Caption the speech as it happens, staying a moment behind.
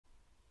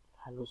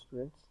Hello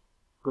students,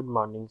 good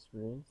morning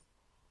students.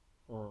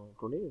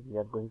 Today we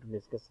are going to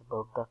discuss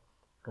about the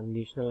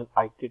conditional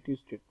iterative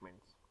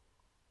statements.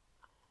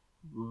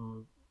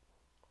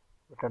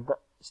 What are the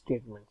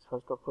statements?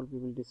 First of all, we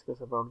will discuss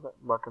about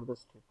what are the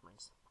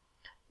statements.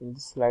 In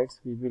these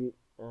slides, we will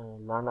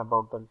learn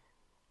about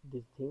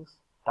these things,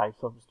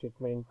 types of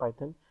statement in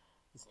Python,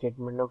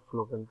 statement of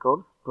flow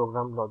control,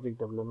 program logic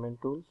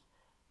development tools,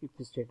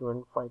 if statement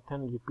in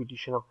Python,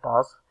 repetition of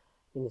tasks,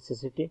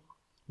 necessity,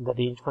 the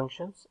range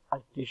functions,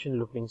 iteration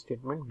looping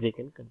statement, break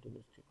and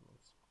continue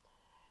statements.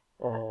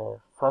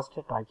 First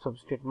types of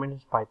statement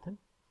is Python.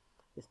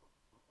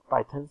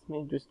 Python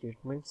में जो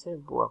statements है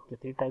वो आपके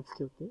 3 types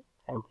के होते हैं: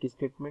 empty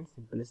statement,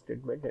 simple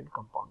statement and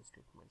compound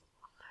statement.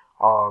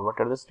 और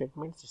what are the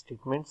statements?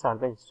 Statements are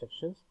the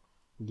instructions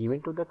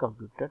given to the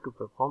computer to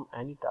perform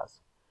any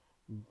task.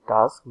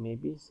 Task may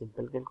be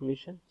simple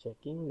calculation,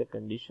 checking the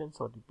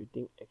conditions, or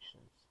repeating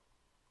actions.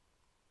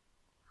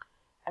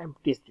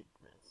 Empty statements.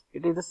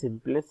 It is the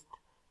simplest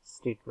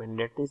statement,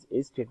 that is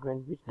a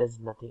statement which does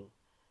nothing.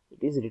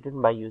 It is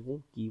written by using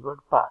keyword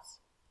pass.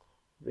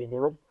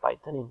 Whenever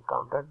Python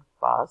encounters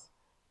pass,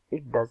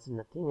 it does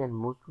nothing and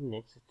moves to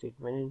next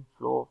statement in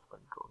flow of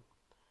control.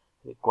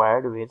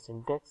 Required where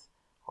syntax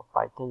of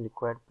Python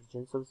required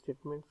presence of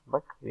statements,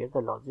 but where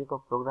the logic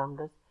of program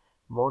does,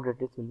 more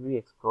details will be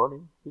explored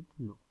in with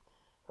loop.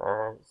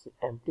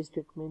 Empty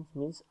statements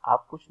means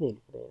आप कुछ नहीं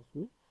लिख रहे हैं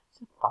उसमें,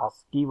 सिर्फ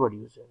pass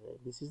keyword use कर रहे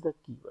हैं. This is the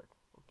keyword.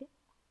 Okay.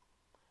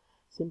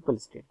 Simple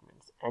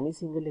statements. Any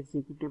single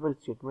executable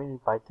statement in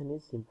Python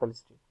is simple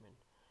statement.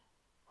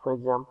 For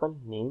example,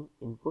 name,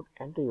 input,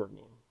 enter your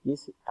name. ये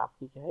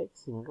आपकी क्या है?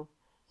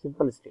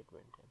 Simple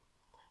statement है.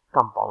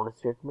 Compound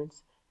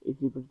statements.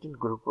 It represents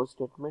group of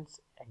statements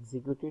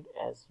executed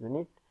as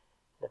unit.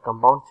 The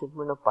compound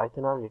statement of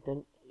Python are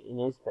written in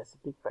a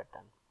specific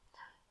pattern.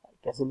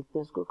 कैसे लिखते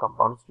हैं इसको?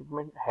 Compound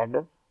statement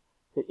header,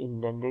 फिर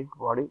indented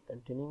body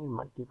containing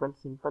multiple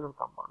simple और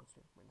compound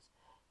statements.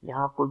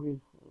 यहाँ आप कोई भी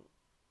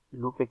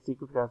लूप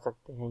एग्जीक्यूट कर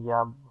सकते हैं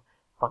या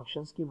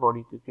फंक्शंस की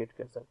बॉडी क्रिएट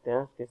कर सकते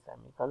हैं, उसके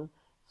सेमीकोलन,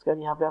 उसके बाद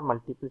यहाँ पे आप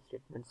मल्टीपल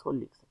स्टेटमेंट्स को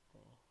लिख सकते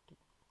हैं. ठीक.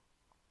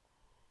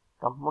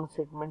 Compound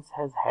statements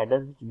has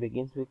header which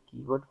begins with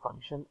keyword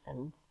function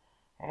and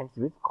ends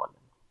with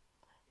colon.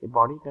 A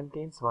body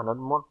contains one or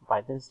more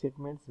Python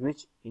statements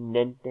which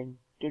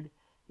indented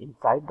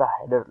inside the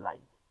header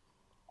line.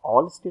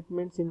 All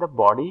statements in the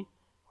body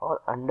or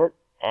under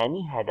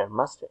any header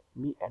must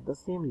be at the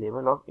same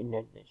level of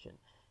indentation.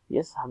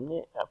 Yes, हमने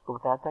आपको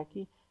बताया था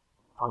कि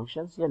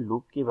functions या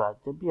loop के बाद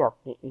जब भी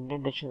आपने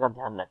इंडेंटेशन का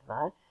ध्यान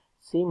रखना है,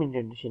 सेम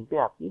इंडेंटेशन पे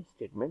आपकी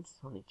स्टेटमेंट्स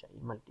होनी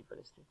चाहिए,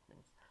 मल्टीपल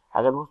स्टेटमेंट्स,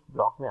 अगर वो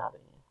ब्लॉक में आ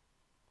रही हैं.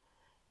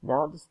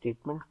 Now the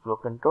statement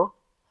flow control.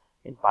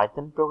 In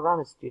Python program,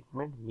 a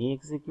statement may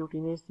execute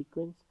in a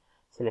sequence,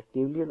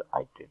 selectively or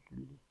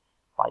iteratively.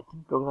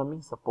 Python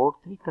programming support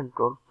 3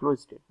 control flow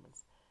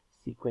statements: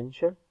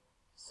 sequential,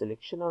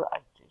 selection और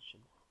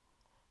iteration.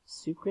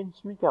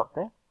 Sequence में क्या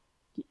होता है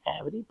कि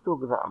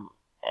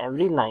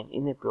every line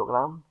in a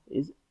program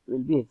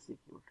will be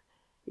executed.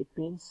 It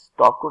means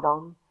top to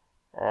down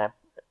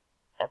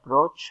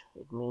approach.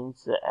 It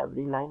means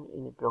every line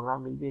in a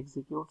program will be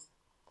executed.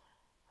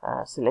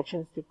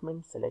 Selection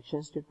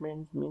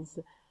statement means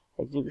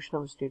execution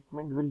of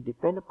statement will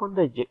depend upon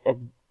the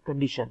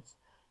conditions.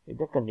 If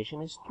the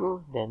condition is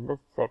true, then the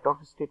set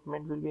of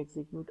statement will be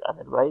executed.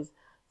 Otherwise,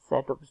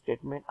 set of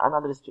statement,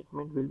 another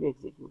statement will be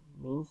executed.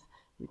 Means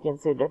we can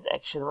say that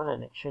action 1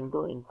 and action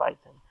 2 in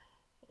Python.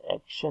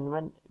 Action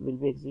 1 will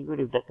be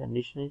executed if the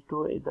condition is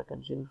true. If the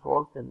condition is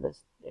false, then the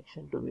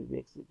action 2 will be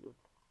executed.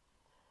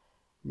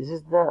 This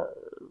is the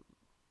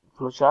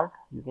flowchart.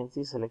 You can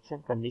see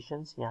selection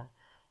conditions.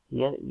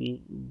 Here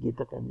we give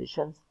the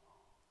conditions.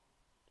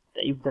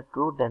 If the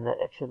true, then the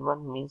action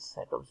 1 means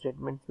set of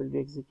statements will be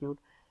executed.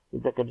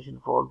 If the condition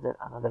false, then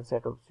another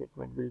set of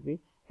statement will be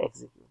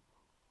executed.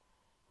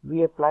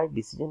 We apply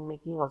decision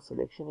making or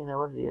selection in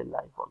our real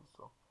life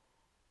also.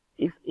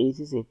 If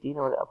age is 18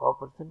 or above,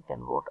 person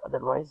can vote,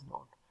 otherwise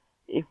not.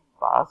 If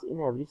pass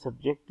in every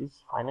subject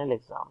is final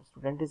exam,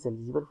 student is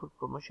eligible for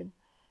promotion.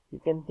 You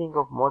can think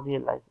of more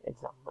real life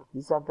examples.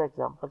 These are the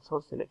examples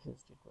of selection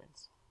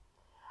statements.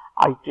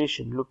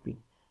 Iteration,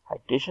 looping.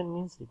 Iteration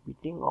means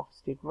repeating of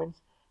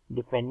statements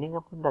depending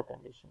upon the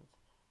conditions.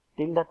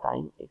 Till the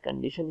time a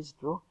condition is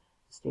true,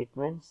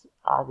 statements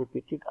are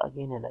repeated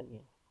again and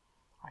again.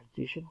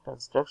 Iteration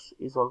constructs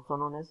is also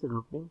known as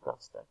looping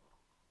construct.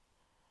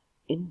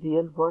 In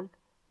real world,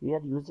 we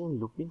are using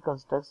looping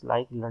constructs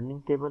like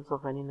learning tables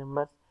of any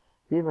numbers.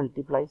 We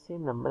multiply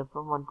same number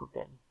from 1 to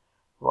 10.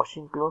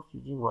 Washing clothes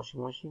using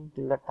washing machine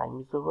till the time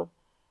is over.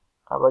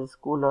 Our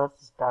school hours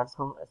starts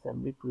from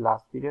assembly to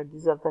last period.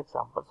 These are the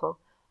examples of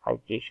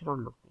iteration or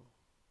looping.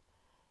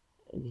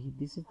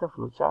 This is the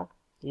flowchart.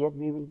 Here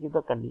we will give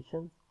the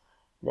conditions.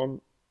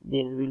 Then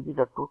there will be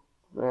the two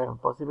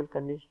possible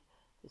condition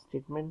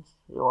statements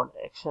or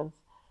actions,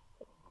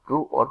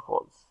 true or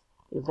false.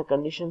 If the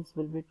conditions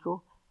will be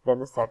true, then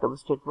the set of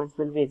statements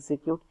will be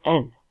executed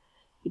and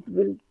it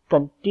will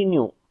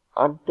continue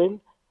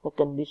until the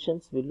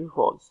conditions will be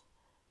false.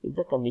 If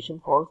the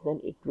condition false,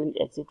 then it will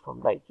exit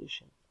from the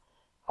iteration.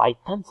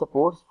 Python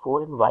supports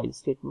for and while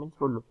statements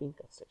for looping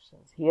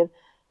constructions. Here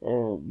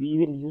we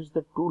will use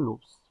the two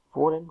loops,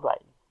 for and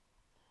while.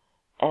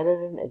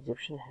 Error and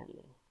exception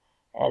handling.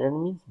 Error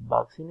means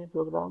bugs in a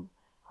program.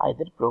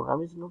 Either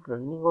program is not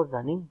running or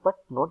running but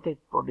not yet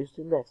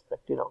producing the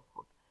expected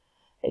output.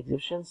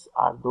 Exceptions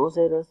are those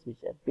errors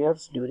which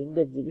appears during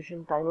the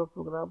execution time of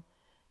program.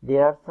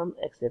 There are some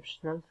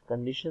exceptional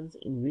conditions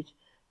in which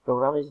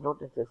program is not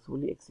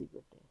successfully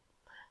executing.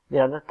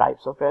 There are the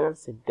types of errors: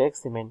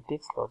 syntax,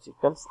 semantics,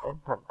 logicals and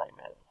runtime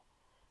error.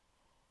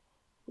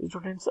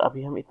 Students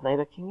अभी हम इतना ही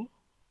रखेंगे।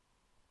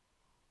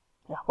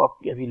 आप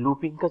अभी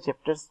looping का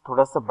chapter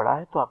थोड़ा सा बड़ा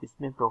है तो आप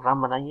इसमें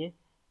प्रोग्राम बनाइए,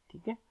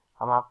 ठीक है।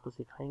 हम आपको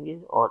सिखाएंगे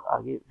और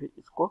आगे फिर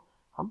इसको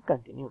हम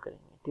कंटिन्यू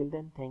करेंगे। Till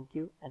then thank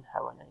you and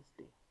have a nice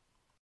day.